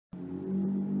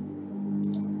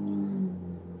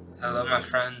Hello my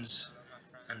friends,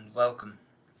 and welcome.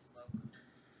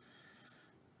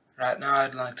 Right now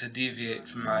I'd like to deviate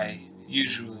from my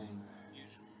usual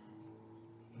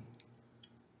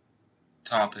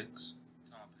topics,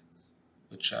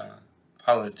 which are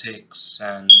politics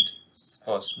and, of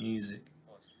course, music.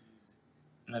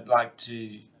 And I'd like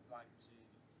to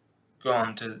go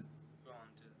on to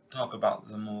talk about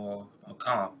the more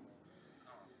macabre.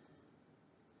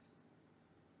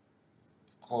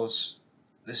 Of course,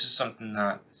 this is something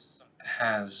that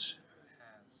has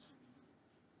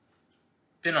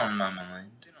been on my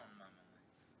mind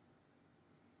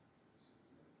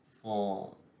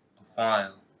for a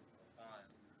while,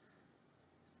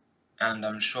 and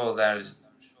I'm sure that is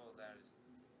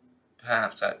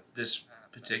perhaps at this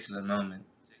particular moment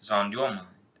is on your mind,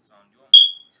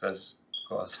 because, of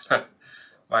course,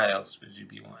 why else would you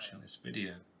be watching this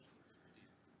video?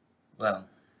 Well,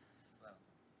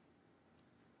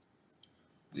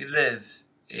 we live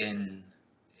in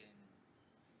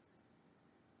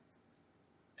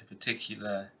a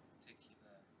particular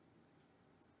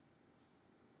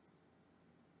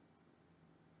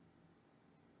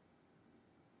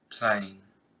plane,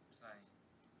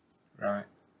 right?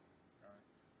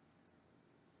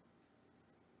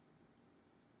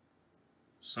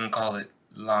 Some call it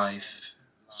life,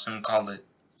 some call it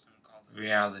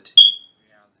reality,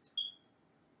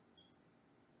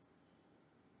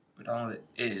 but all it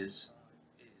is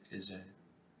a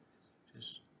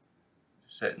just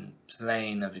certain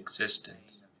plane of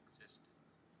existence.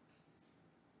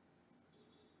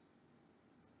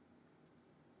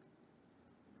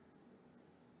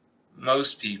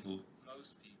 Most people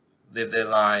live their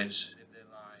lives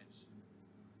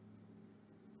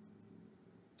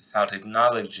without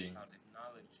acknowledging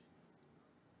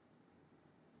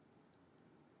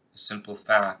the simple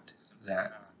fact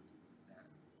that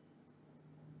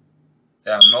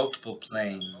there are multiple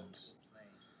planes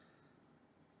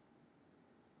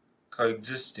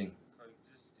coexisting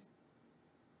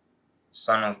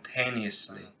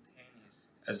simultaneously,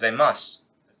 as they must,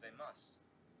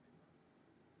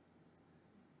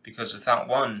 because without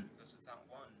one,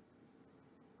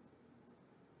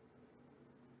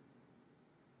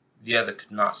 the other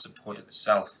could not support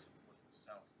itself.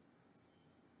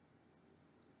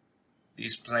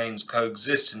 These planes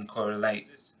coexist and correlate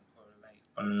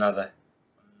one another,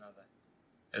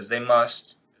 as they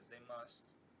must,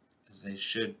 as they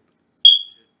should,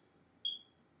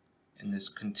 in this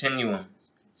continuum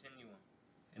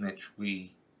in which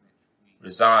we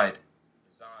reside,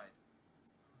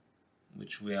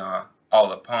 which we are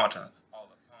all a part of.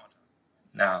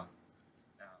 Now,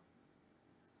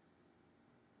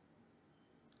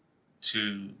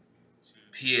 to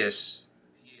pierce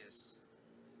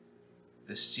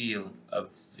the seal of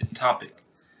the topic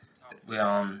that we're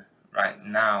on right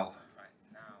now,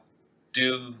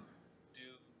 do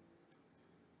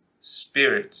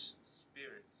spirits,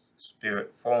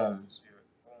 spirit forms,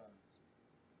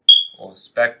 or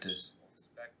specters,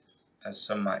 as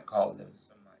some might call them,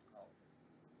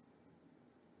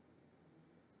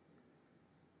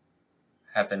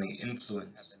 have any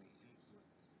influence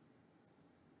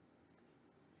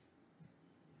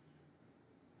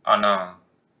on our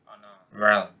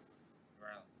realm,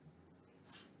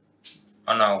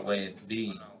 on our way of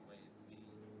being?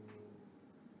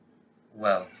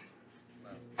 Well,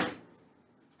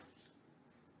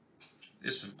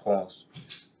 this, of course,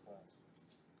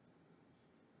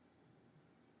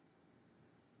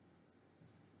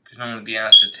 can only be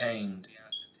ascertained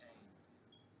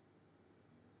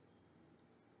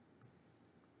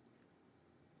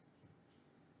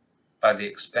by the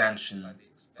expansion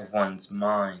of one's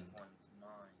mind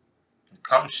and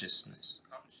consciousness.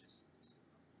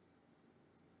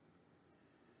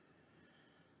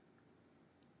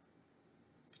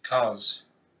 Because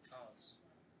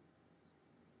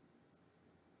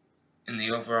in the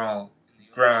overall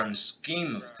grand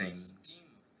scheme of things,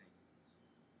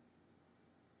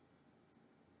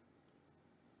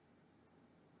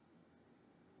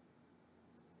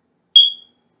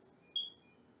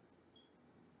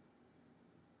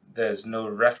 there's no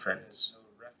reference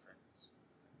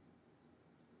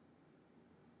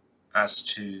as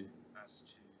to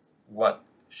what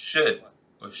should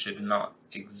or should not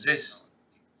exist.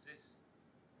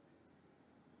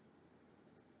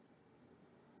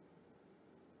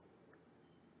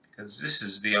 Because this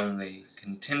is the only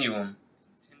continuum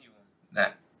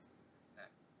that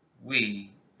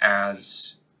we,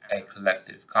 as a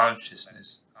collective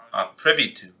consciousness, are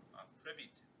privy to.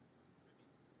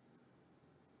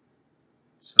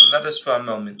 So let us for a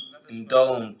moment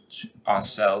indulge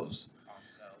ourselves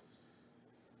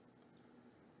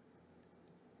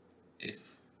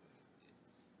if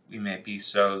we may be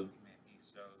so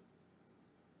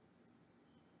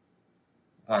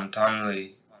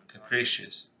wantonly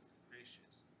capricious,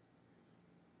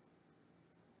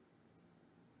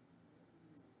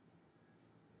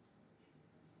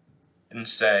 and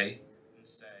say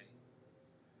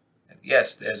that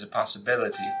yes, there's a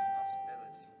possibility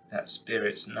that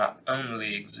spirits not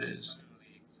only exist,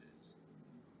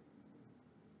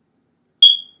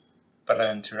 but are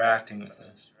interacting with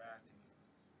us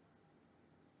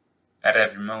at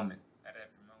every moment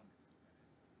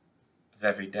of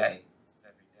every day,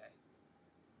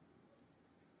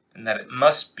 and that it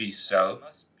must be so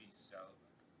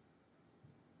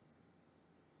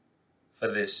for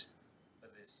this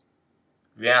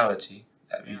reality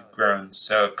that we've grown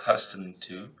so accustomed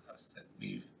to, that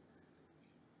we've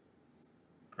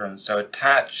grown so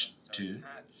attached to,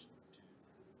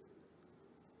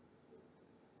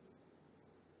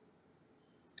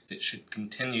 if it should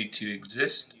continue to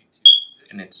exist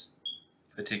in its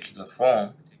particular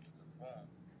form,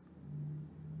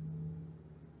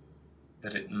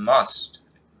 that it must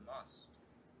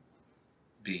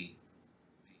be.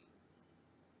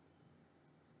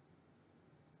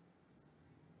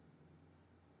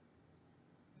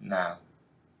 Now,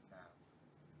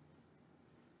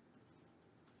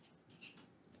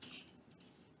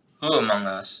 who among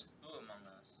us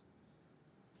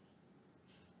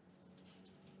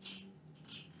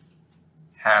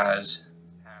has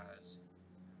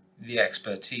the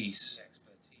expertise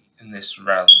in this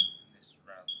realm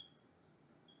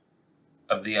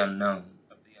of the unknown,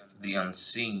 of the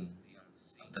unseen,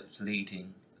 of the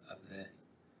fleeting, of the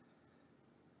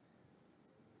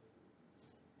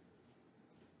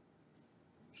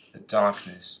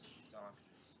darkness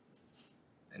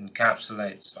that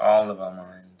encapsulates all of our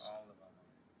minds,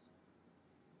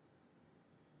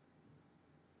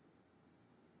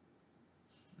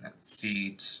 that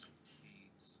feeds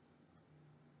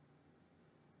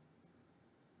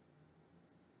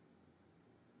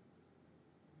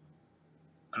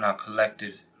on our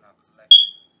collective,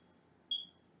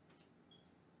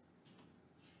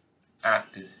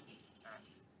 active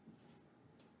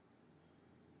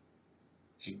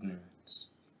ignorance,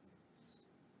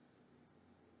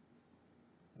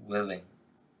 willing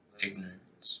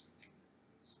ignorance.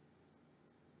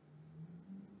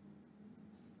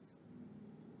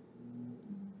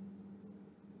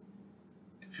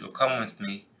 If you'll come with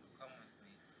me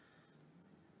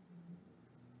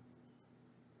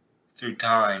through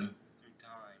time,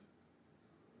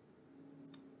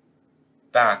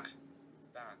 back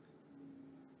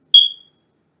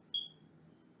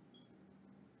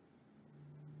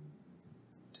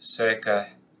to circa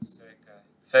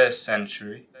 1st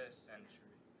century,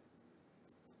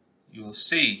 you will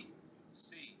see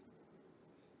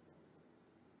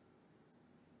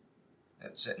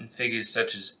that certain figures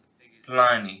such as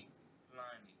Pliny,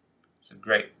 a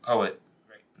great poet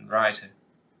and writer,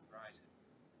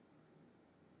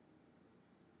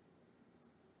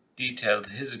 detailed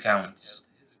his accounts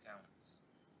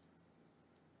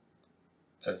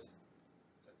of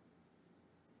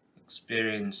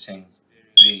experiencing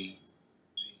the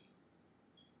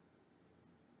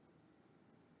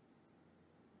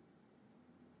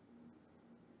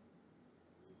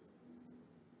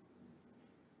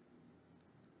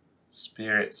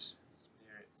spirits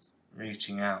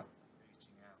reaching out,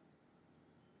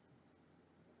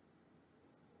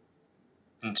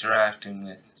 interacting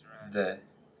with the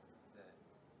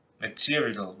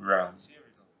material realm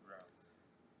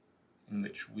in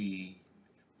which we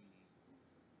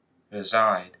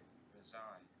reside.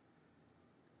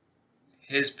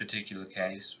 His particular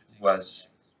case was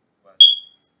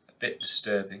a bit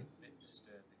disturbing,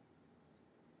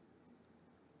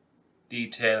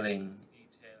 detailing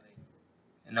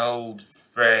an old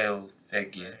frail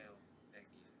figure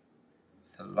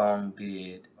with a long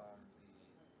beard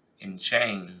in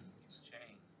chains,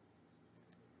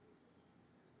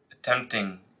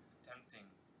 attempting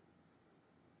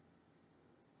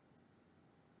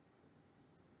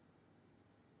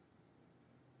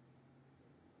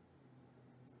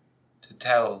to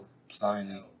tell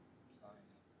Pliny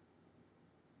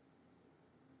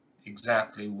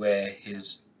exactly where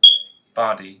his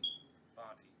body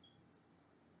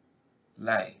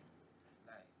lay.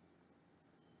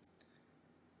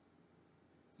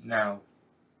 Now,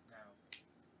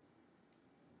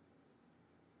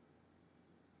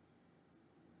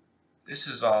 this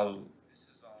is all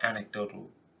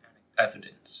anecdotal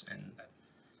evidence, and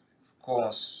of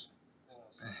course,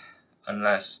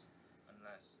 unless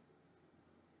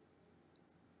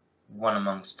one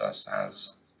amongst us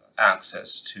has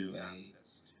access to a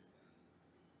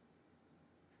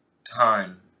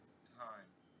time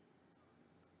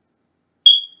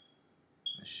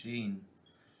machine,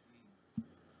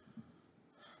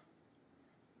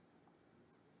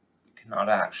 we cannot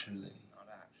actually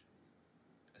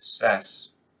assess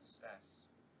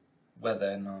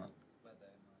whether or not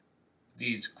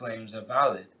these claims are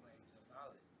valid.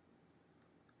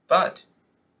 But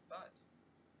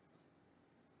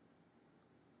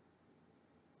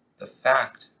the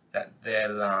fact that there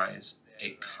lies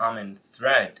a common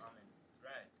thread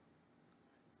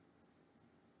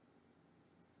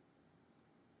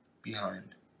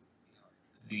behind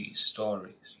these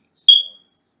stories,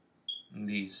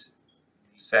 these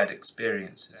sad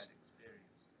experiences.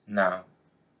 Now,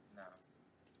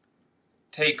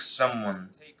 take someone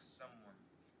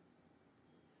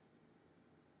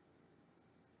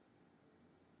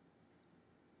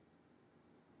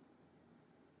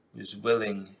who is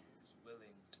willing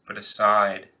to put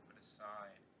aside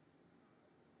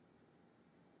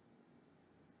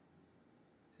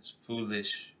his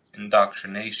foolish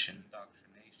indoctrination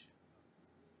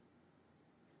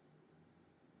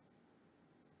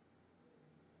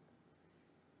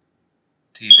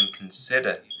to even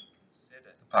consider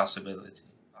the possibility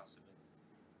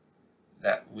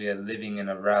that we are living in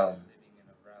a realm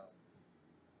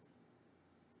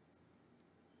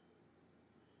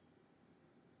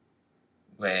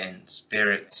wherein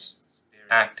spirits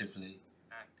actively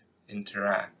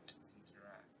interact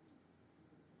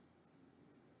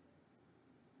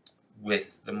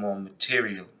with the more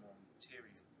material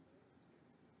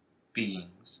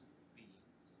beings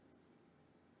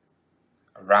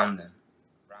around them.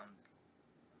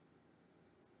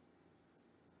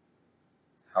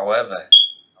 However,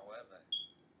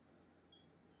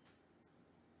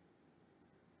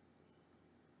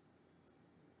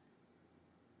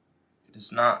 it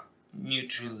is not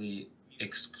mutually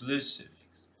exclusive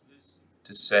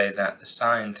to say that the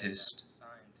scientist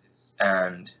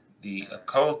and the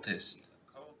occultist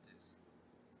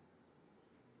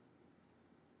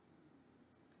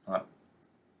not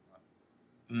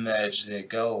merge their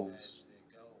goals,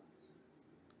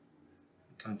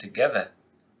 come together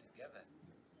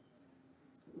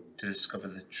to discover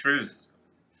the truth.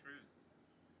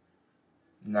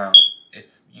 Now,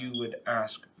 if you would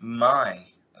ask my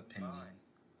opinion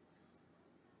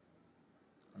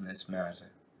on this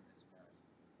matter,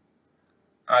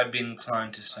 I'd be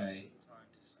inclined to say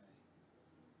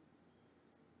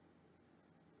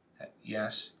that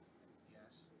yes,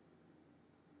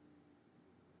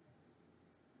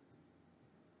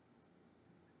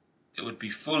 it would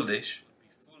be foolish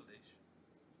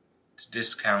to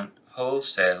discount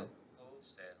wholesale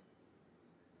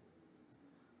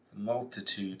the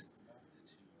multitude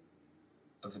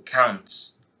of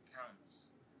accounts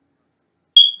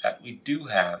that we do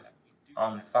have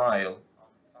on file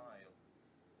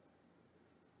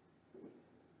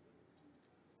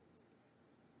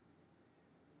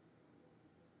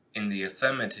in the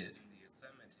affirmative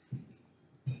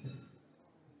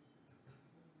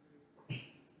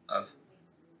of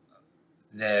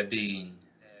there being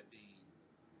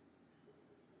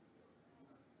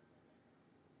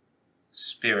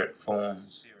spirit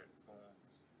forms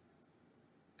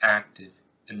active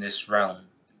in this realm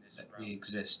that we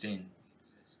exist in.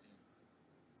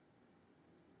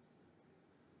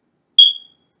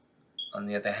 On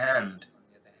the other hand,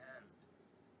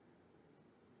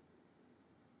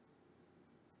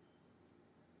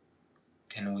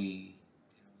 can we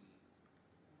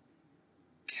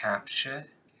capture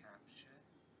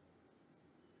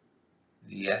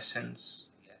the essence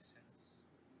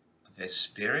of a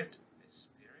spirit,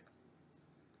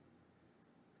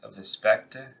 of a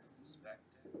spectre?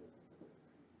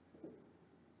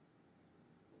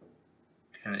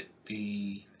 Can it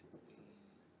be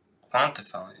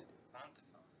quantified?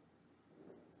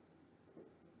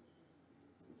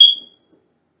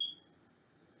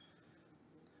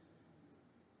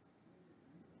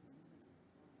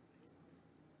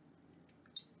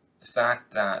 The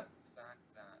fact that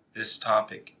this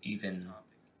topic even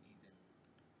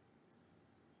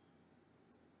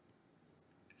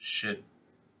should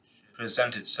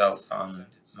present itself on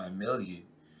my milieu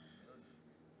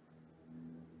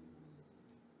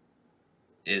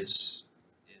is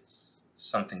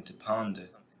something to ponder,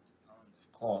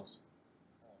 of course.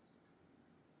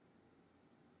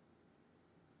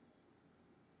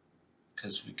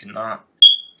 Because we cannot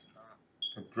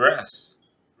progress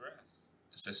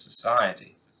as a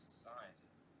society,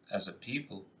 as a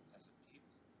people,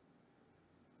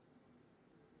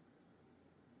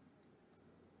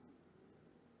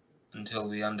 until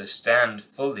we understand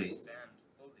fully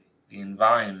the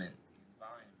environment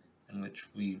in which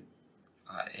we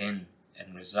are in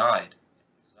and reside,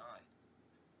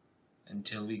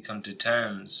 until we come to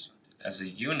terms as a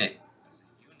unit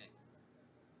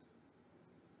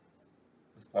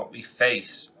with what we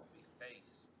face,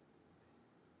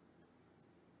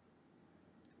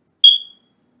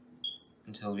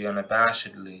 until we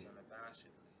unabashedly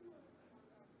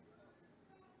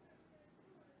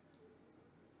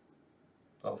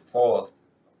go forth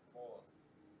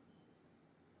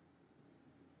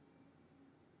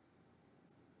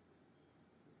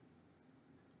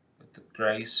with the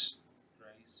grace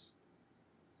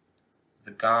of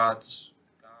the gods,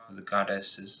 of the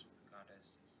goddesses,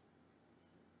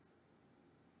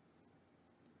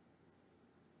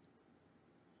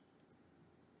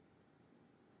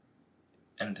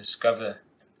 and discover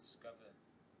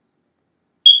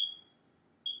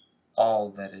all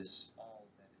that has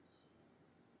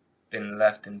been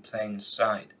left in plain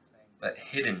sight, but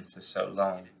hidden for so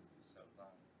long.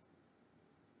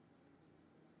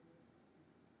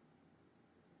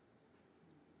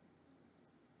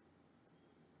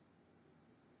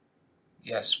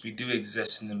 Yes, we do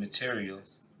exist in the material,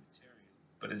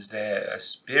 but is there a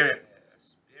spirit,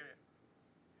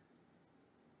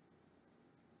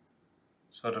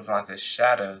 sort of like a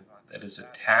shadow that is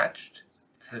attached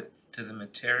to the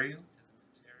material,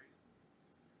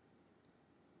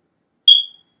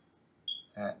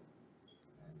 that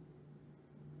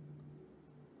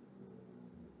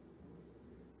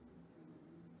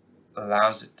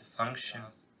allows it to function,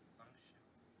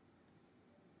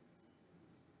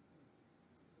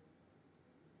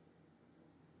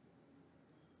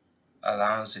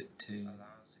 allows it to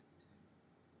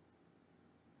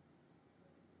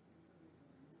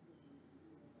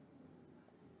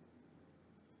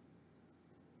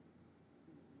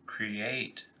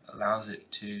create, allows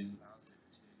it to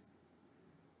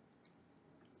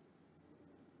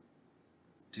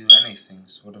do anything,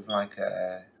 sort of like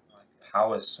a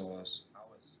power source,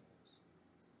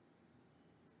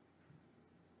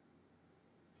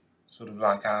 sort of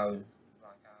like how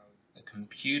a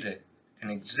computer can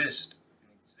exist,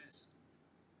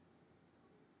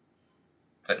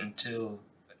 but until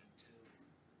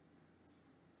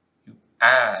you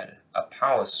add a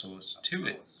power source to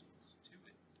it,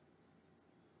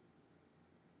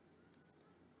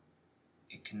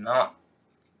 it cannot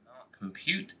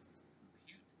compute,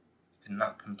 it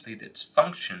cannot complete its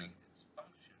functioning.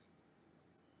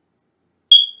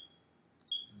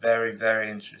 Very,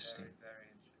 very interesting.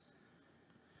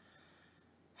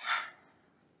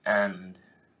 And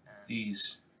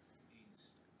these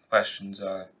questions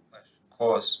are, of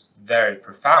course, very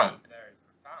profound.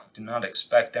 Do not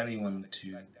expect anyone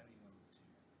to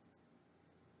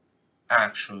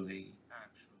actually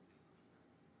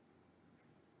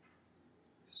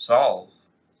solve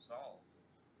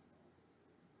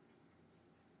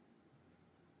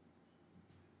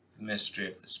the mystery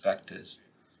of the spectres.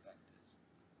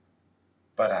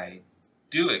 But I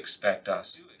do expect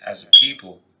us, as a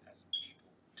people,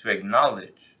 to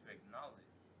acknowledge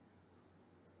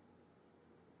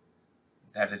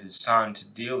that it is time to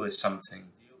deal with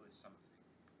something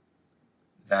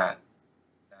that,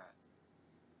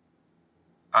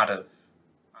 out of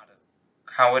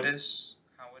cowardice,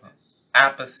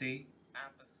 apathy,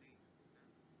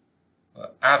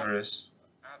 or avarice,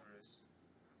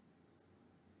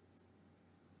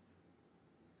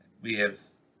 we have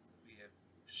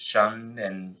shunned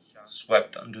and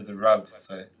swept under the rug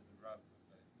for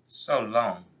so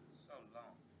long.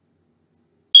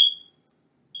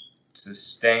 It's a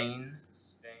stain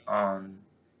on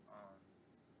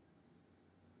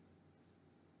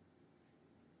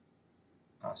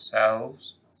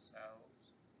ourselves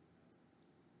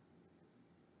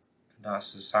and our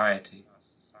society.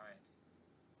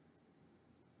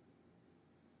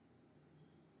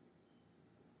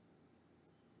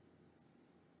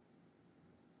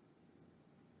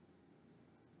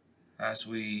 As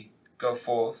we go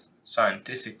forth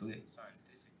scientifically,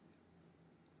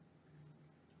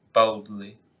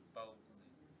 boldly,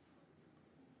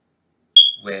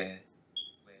 where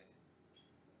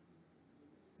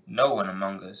no one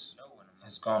among us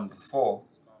has gone before,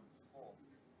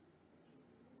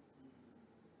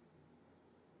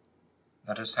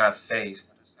 let us have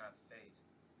faith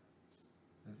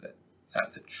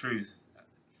that the truth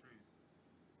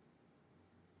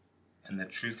and the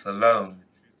truth alone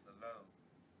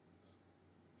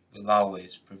will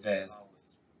always prevail.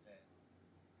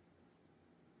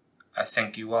 I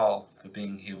thank you all for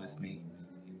being here with me.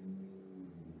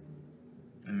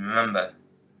 And remember,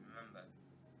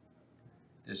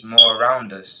 there's more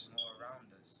around us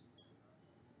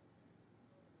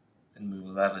than we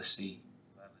will ever see.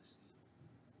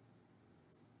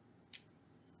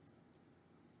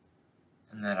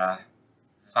 and that our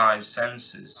five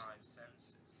senses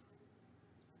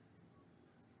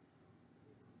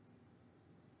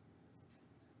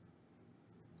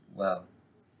well,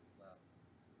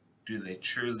 do they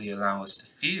truly allow us to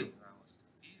feel?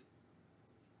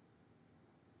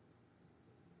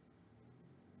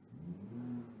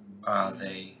 Are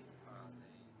they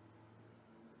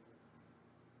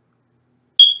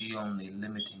the only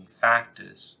limiting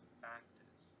factors?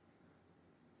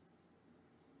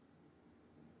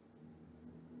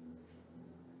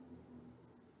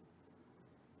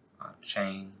 Our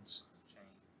chains,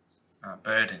 our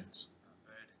burdens.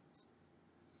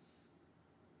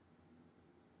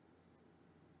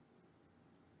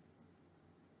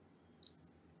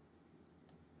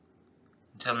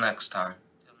 Until next time,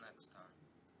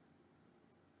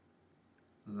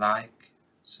 like,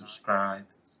 subscribe,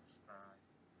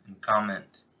 and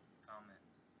comment.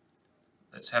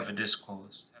 Let's have a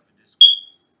discourse.